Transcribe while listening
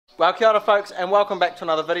Well, kia ora folks, and welcome back to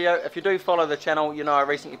another video. If you do follow the channel, you know I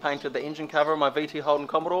recently painted the engine cover of my VT Holden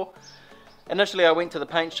Commodore. Initially I went to the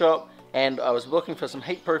paint shop and I was looking for some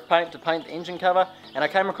heat-proof paint to paint the engine cover, and I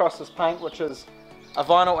came across this paint, which is a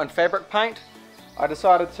vinyl and fabric paint. I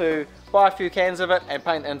decided to buy a few cans of it and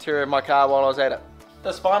paint the interior of my car while I was at it.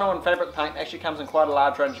 This vinyl and fabric paint actually comes in quite a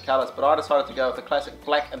large range of colours, but I decided to go with the classic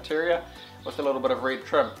black interior with a little bit of red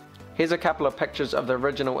trim. Here's a couple of pictures of the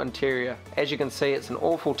original interior. As you can see, it's an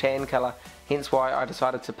awful tan colour, hence why I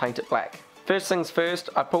decided to paint it black. First things first,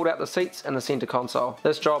 I pulled out the seats and the centre console.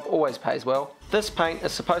 This job always pays well. This paint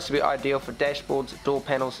is supposed to be ideal for dashboards, door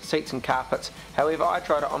panels, seats and carpets. However, I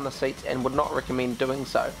tried it on the seats and would not recommend doing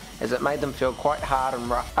so, as it made them feel quite hard and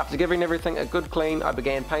rough. After giving everything a good clean, I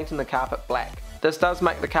began painting the carpet black. This does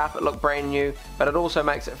make the carpet look brand new, but it also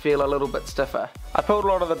makes it feel a little bit stiffer. I pulled a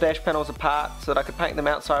lot of the dash panels apart so that I could paint them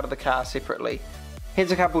outside of the car separately.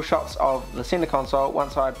 Here's a couple shots of the centre console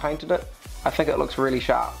once I had painted it. I think it looks really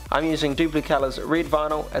sharp. I'm using Dupli-Color's red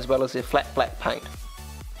vinyl as well as their flat black paint.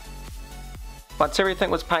 Once everything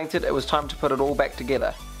was painted, it was time to put it all back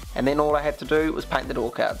together, and then all I had to do was paint the door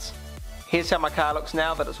cards. Here's how my car looks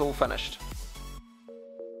now that it's all finished.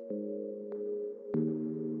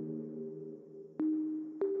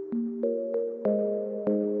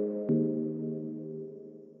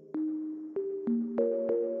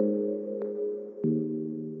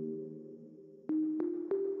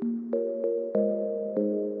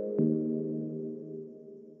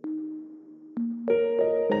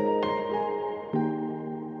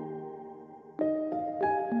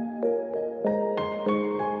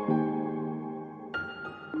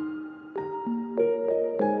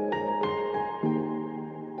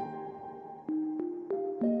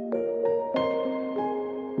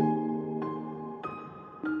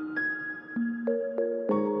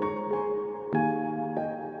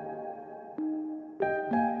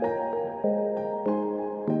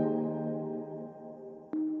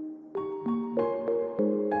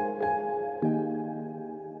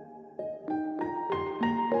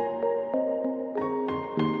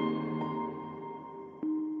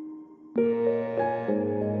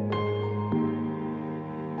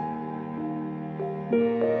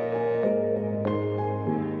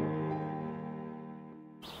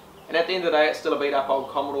 And at the end of the day, it's still a beat up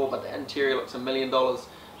old Commodore, but the interior looks $1 million.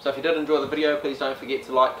 So if you did enjoy the video, please don't forget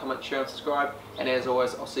to like, comment, share and subscribe. And as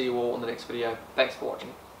always, I'll see you all in the next video. Thanks for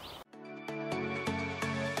watching.